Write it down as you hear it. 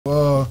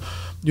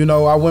you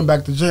know, I went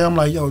back to Jay. I'm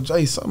like, yo,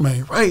 Jay, something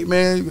ain't right,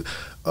 man.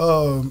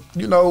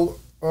 You know,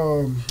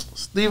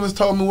 Stevens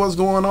told me what's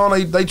going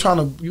on. They trying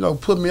to, you know,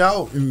 put me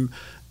out, and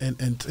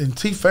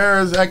T.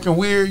 Farris acting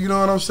weird, you know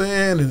what I'm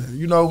saying? And,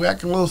 you know,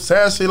 acting a little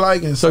sassy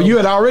like. And so you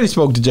had already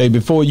spoke to Jay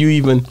before you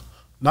even?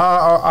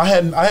 Nah, I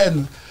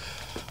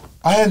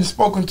hadn't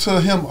spoken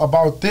to him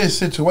about this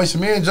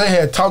situation. Me and Jay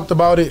had talked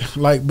about it,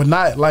 like, but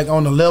not like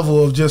on the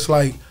level of just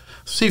like.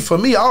 See, for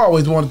me, I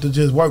always wanted to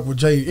just work with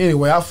Jay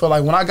anyway. I felt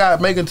like when I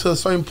got making to a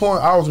certain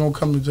point, I was gonna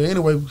come to Jay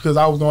anyway because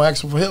I was gonna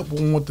ask him for help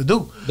on what to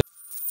do.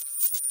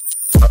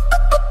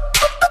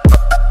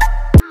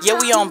 Yeah,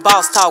 we on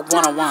Boss Talk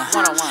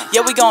 101.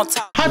 Yeah, we gonna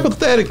talk.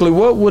 Hypothetically,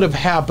 what would have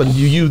happened? Do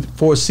you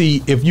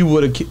foresee if you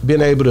would have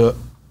been able to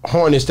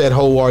harness that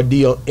whole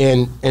ordeal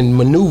and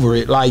maneuver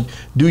it? Like,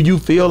 do you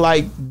feel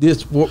like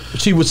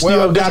she would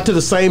still got to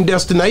the same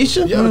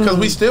destination? Yeah, because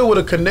we still would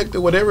have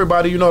connected with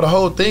everybody. You know, the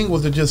whole thing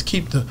was to just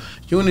keep the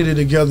unity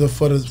together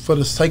for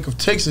the sake of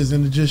Texas,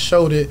 and to just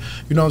show that,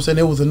 you know what I'm saying,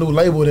 it was a new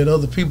label that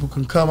other people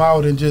can come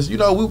out and just, you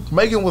know,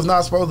 Megan was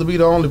not supposed to be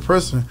the only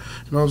person.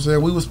 You know what I'm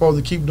saying? We were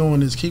supposed to keep doing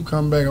this, keep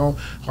coming back on.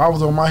 I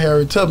was on my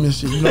Harriet Tubman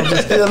shit, you know,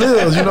 it still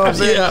is, you know what I'm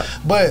saying?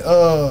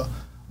 Yeah.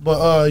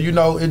 But you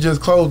know, it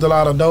just closed a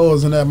lot of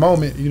doors in that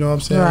moment, you know what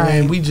I'm saying? Right.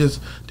 And we just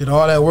did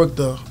all that work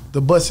to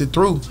bust it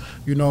through.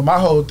 You know, my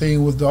whole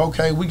thing was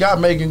okay, we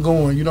got Megan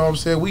going, you know what I'm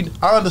saying?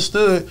 I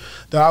understood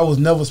that I was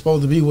never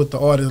supposed to be with the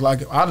artists.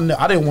 Like, I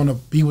didn't want to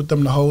be with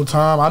them the whole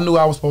time. I knew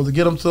I was supposed to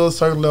get them to a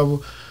certain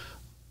level,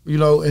 you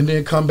know, and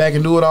then come back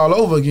and do it all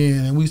over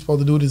again. And we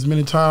supposed to do it as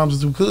many times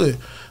as we could.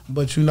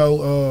 But, you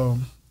know,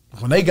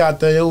 when they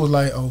got there, it was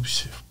like, oh,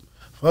 shit.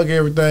 Fuck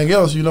everything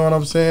else, you know what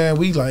I'm saying?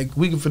 We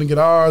can finna get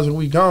ours and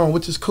we gone,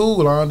 which is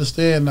cool. I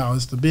understand now,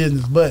 it's the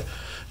business. But,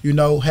 you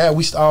know, had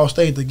we all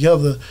stayed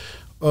together,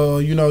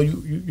 you know,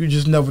 you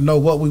just never know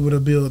what we would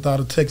have built out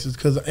of Texas,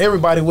 because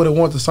everybody would have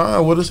wanted to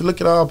sign with us. Look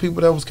at all the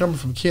people that was coming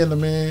from Kendall,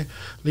 man,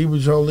 Libra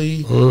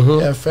Jolie, you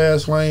had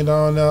Fast Lane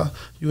down there,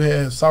 you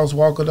had South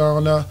Walker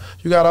down there.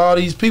 You got all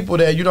these people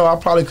that, you know, I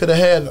probably could have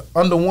had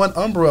under one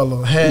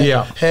umbrella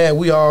had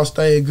we all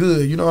stayed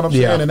good, you know what I'm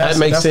saying? And that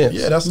makes sense.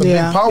 Yeah, that's a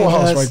big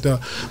powerhouse right there.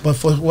 But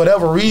for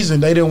whatever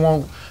reason, they didn't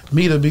want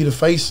me to be the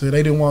face. They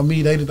didn't want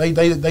me. They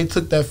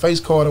took that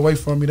face card away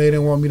from me. They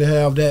didn't want me to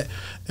have that.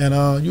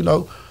 And, you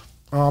know,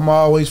 I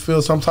always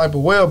feel some type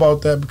of way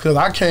about that, because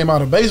I came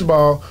out of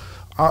baseball,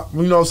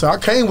 you know what I'm saying, I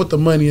came with the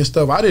money and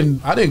stuff. I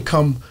didn't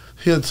come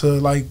here to,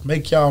 like,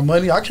 make y'all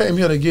money. I came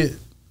here to get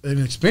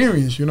an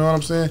experience, you know what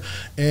I'm saying?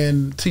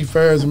 And T.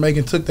 Farris and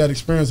Megan took that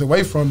experience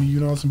away from me, you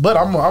know what I'm saying? But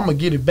I'm going to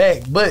get it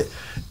back. But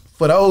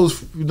for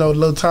those, you know,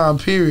 little time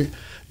period,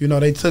 you know,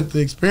 they took the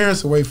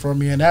experience away from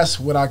me, and that's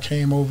what I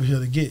came over here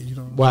to get, you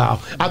know. Wow.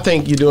 I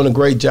think you're doing a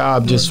great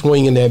job just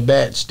swinging that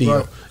bat still.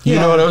 Right. You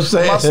know what I'm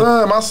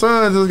saying? My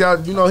son just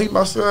got, you know,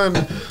 my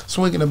son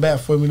swinging the bat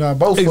for me now.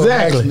 Both of them,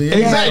 actually.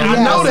 Exactly.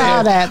 I know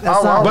that.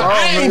 But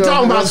I ain't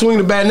talking about swinging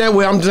the bat in that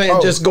way. I'm saying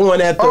just going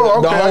at the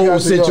whole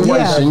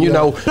situation, you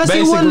know. Because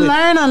you wouldn't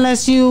learn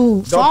unless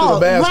you fall.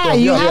 Right,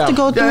 you have to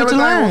go through it to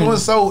learn. Everything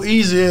was so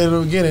easy in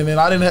the beginning, and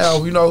I didn't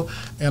have, you know,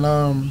 and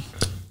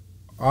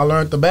I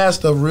learned the bad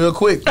stuff real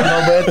quick, you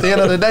know. But at the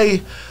end of the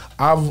day,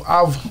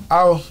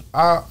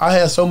 I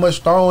had so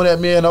much thrown at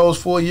me in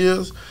those 4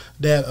 years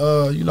that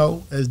you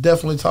know, it's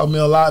definitely taught me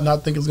a lot, and I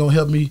think it's gonna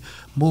help me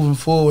moving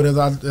forward as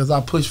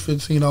I push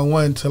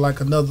 1501 to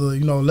like another,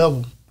 you know,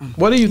 level.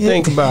 What do you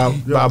think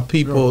about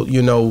people,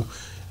 you know,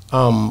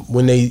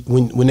 when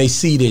they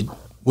see that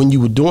when you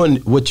were doing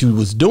what you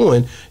was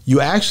doing, you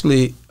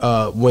actually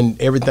when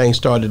everything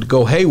started to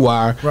go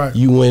haywire,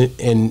 you went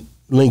and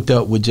linked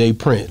up with Jay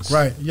Prince.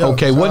 Right. Yeah.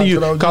 Okay, what do you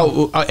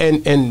call,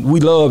 and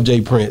we love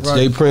Jay Prince. Right.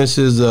 Jay Prince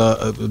is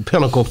a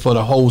pinnacle for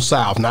the whole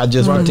South, not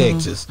just for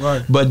Texas.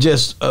 Right. But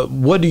just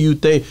what do you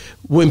think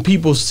when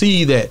people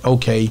see that,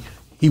 okay,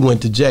 he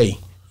went to Jay,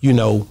 you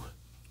know,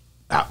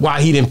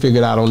 why he didn't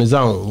figure it out on his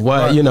own?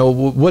 Why, you know,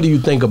 what do you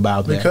think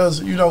about that?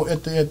 Because, you know,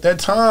 at that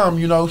time,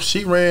 you know,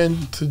 she ran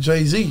to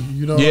Jay-Z,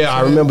 you know. Yeah,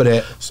 I remember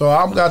that. So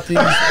I've got these.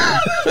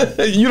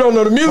 You don't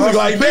know the music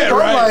like that,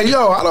 right? I'm like,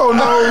 yo, I don't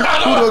know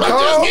who to call.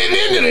 I'm just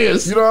getting into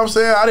this. You know what I'm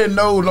saying? I didn't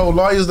know no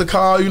lawyers to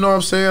call, you know what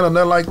I'm saying, or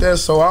nothing like that.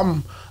 So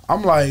I'm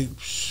like,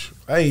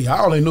 hey,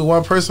 I only knew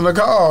one person to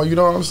call, you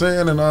know what I'm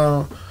saying? And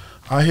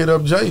I hit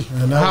up Jay.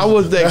 And how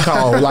was that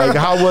call? Like,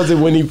 how was it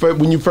when you first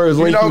linked?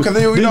 You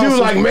know, did you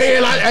like,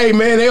 man, hey,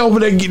 man, they over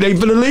there, they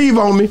finna leave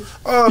on me?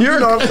 You know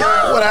what I'm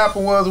saying? What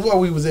happened was where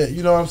we was at.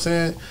 You know what I'm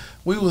saying?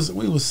 We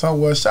was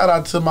somewhere. Shout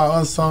out to my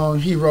unsung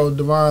hero,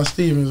 Devon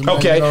Stevens. Man,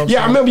 okay, you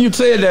know I remember you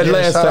said that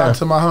last time. Shout out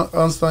to my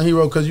unsung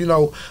hero, because, you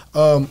know,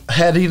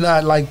 had he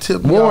not like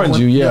tipped me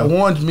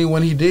warned me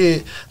when he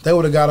did, they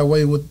would have got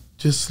away with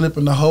just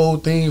slipping the whole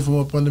thing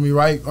from up under me,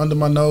 right under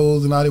my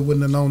nose, and I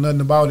wouldn't have known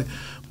nothing about it.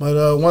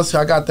 But once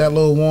I got that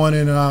little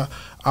warning, and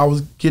I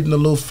was getting the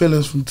little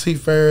feelings from T.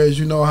 Farris,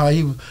 you know how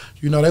he,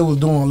 you know, they was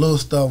doing little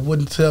stuff,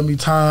 wouldn't tell me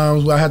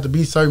times where I had to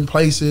be certain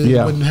places,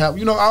 wouldn't have,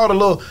 you know, all the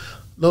little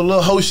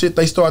whole shit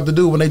they start to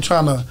do when they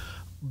trying to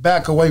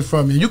back away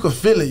from you. You could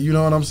feel it, you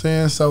know what I'm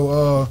saying?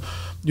 So,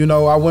 you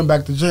know, I went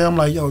back to Jay. I'm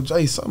like, yo,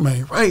 Jay, something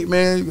ain't right,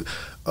 man.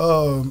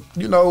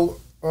 You know,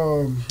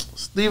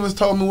 Stevens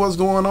told me what's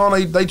going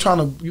on. They trying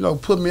to, you know,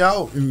 put me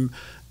out, and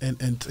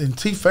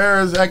T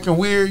Farris acting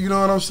weird, you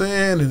know what I'm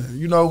saying, and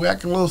you know,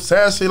 acting a little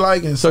sassy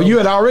like. And so you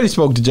had already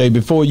spoke to Jay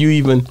before you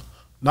even?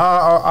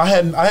 Nah, I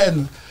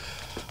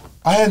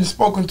hadn't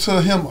spoken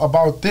to him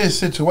about this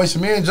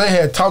situation. Me and Jay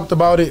had talked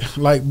about it,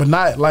 like, but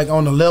not like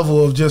on the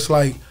level of just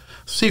like.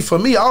 See, for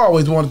me, I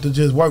always wanted to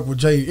just work with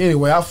Jay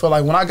anyway. I feel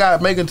like when I got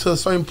making to a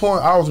certain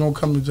point, I was gonna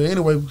come to Jay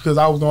anyway because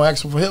I was gonna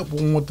ask him for help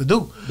on what to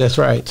do. That's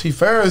right. T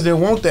Farris didn't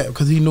want that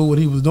because he knew what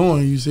he was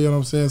doing. You see what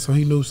I'm saying? So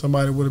he knew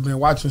somebody would have been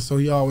watching. So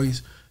he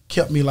always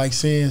kept me like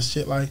saying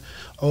shit like,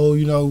 oh,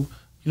 he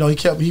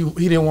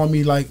didn't want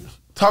me like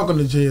talking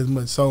to Jay as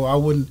much. So I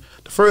wouldn't.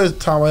 The first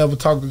time I ever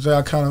talked to Jay,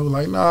 I kind of was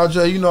like, nah,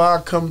 Jay, you know,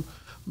 I'll come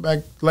back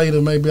later.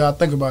 Maybe I'll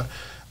think about it.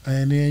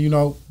 And then, you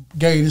know,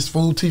 gave this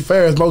fool T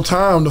Farris more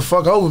time to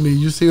fuck over me.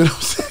 You see what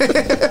I'm saying?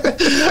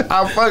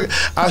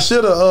 I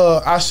should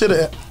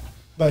have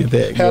like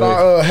had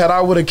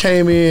I would have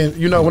came in,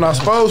 you know, when I was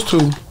supposed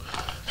to.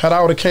 Had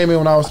I would have came in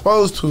when I was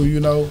supposed to,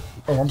 you know.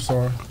 Oh, I'm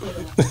sorry.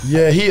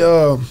 Yeah, he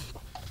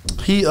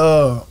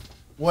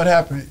what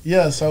happened?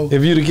 Yeah, so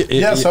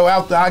so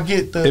after I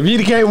get the, if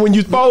you came when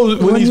you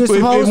supposed when you were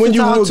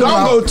gonna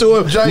go to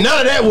him, Jay,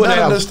 none of that would have happened. None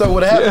of this stuff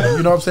would have happened.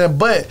 You know what I'm saying?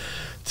 But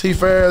T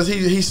Farris,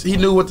 he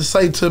knew what to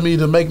say to me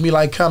to make me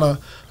like kind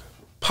of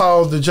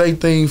pause the Jay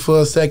thing for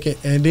a second,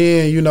 and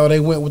then, you know, they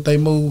went with their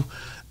move,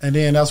 and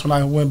then that's when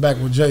I went back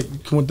with Jay,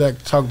 went back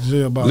to talk to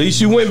Jay about it. At least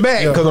you went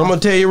back, because I'm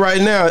gonna tell you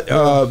right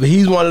now,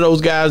 he's one of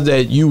those guys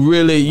that you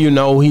really, you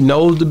know, he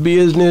knows the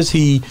business.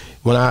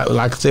 When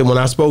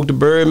I spoke to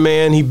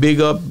Birdman, he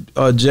big up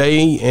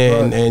Jay,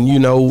 and you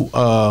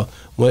know,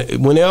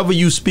 whenever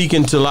you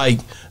speaking to like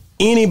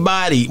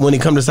anybody when it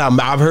comes to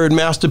something, I've heard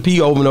Master P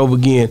over and over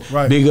again.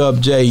 Right. Big up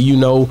Jay, you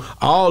know,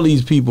 all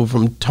these people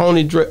from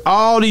Tony Drake,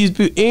 all these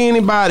people,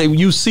 anybody,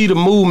 you see the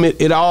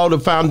movement, all the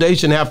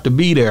foundation have to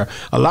be there.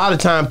 A lot of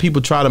time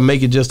people try to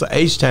make it just a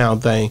H-Town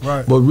thing,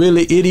 right, but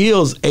really it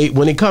is,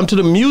 when it comes to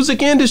the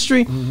music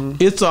industry,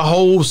 it's a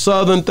whole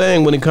Southern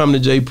thing when it comes to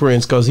Jay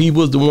Prince, because he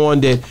was the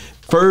one that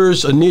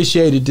first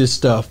initiated this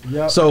stuff.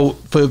 Yep. So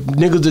for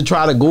niggas to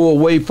try to go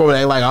away from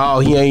it, like,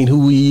 oh, he ain't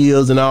who he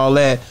is and all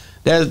that,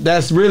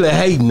 that's really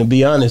hating, to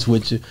be honest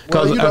with you,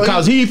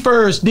 because he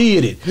first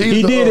did it.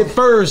 He did it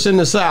first in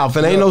the South,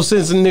 and ain't no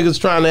sense in niggas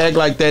trying to act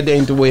like that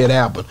ain't the way it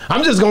happened.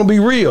 I'm just gonna be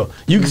real.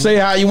 You can say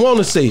how you want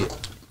to say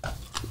it.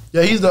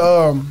 Yeah, he's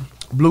the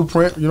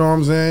blueprint. You know what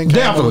I'm saying?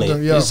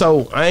 Definitely. Yeah.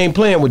 So I ain't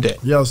playing with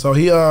that. Yeah. So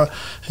he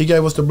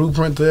gave us the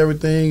blueprint to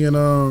everything,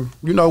 and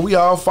you know, we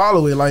all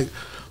follow it. Like,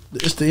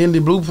 it's the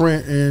indie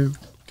blueprint, and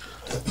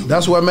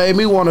that's what made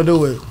me want to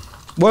do it.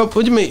 Well,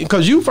 what you mean?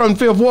 Because you from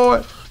Fifth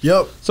Ward?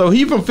 Yep. So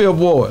he from Fifth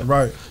Ward.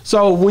 Right.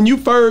 So when you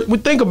first,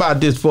 think about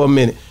this for a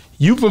minute.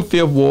 You from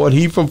Fifth Ward,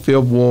 he from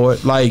Fifth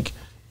Ward. Like,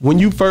 when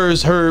you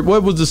first heard,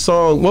 what was the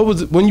song, what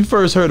was it, when you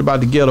first heard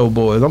about the Ghetto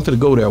Boys? I'm finna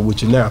go there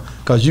with you now.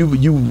 Because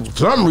you for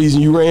some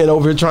reason, you ran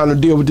over here trying to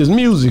deal with this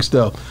music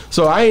stuff.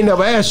 So I ain't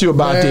never asked you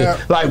about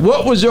this. Like,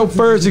 what was your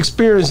first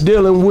experience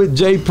dealing with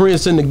Jay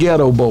Prince and the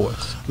Ghetto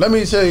Boys? Let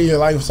me tell you,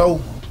 like, so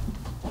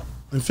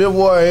in Fifth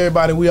Ward,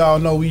 everybody, we all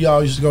know, we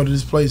all used to go to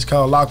this place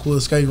called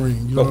Lockwood Skate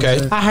Ring. You know what I'm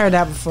saying? I heard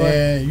that before.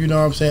 And you know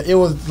what I'm saying? It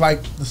was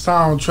like the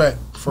soundtrack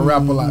for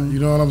Rap A Lot. You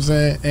know what I'm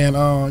saying?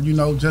 And you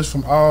know, just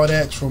from all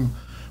that, from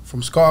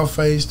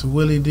Scarface to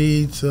Willie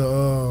D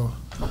to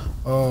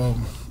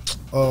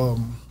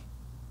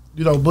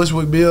you know,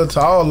 Bushwick Bill to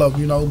all of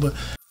them, you know, but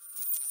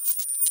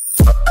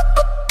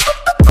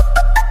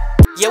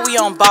yeah, we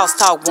on Boss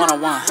Talk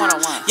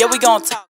 101. Yeah, we gonna talk.